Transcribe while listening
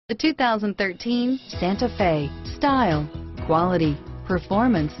The 2013 Santa Fe. Style, quality,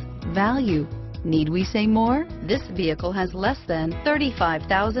 performance, value. Need we say more? This vehicle has less than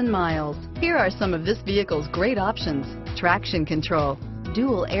 35,000 miles. Here are some of this vehicle's great options: traction control,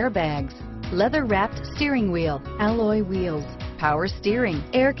 dual airbags, leather-wrapped steering wheel, alloy wheels, power steering,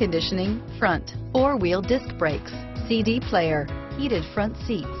 air conditioning, front, four-wheel disc brakes, CD player, heated front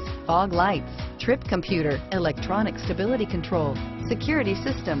seats, fog lights, trip computer, electronic stability control, security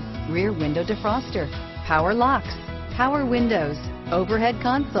system, rear window defroster, power locks, power windows, overhead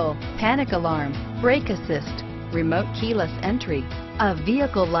console, panic alarm, brake assist, remote keyless entry. A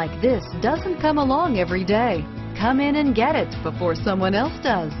vehicle like this doesn't come along every day. Come in and get it before someone else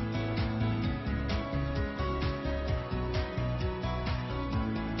does.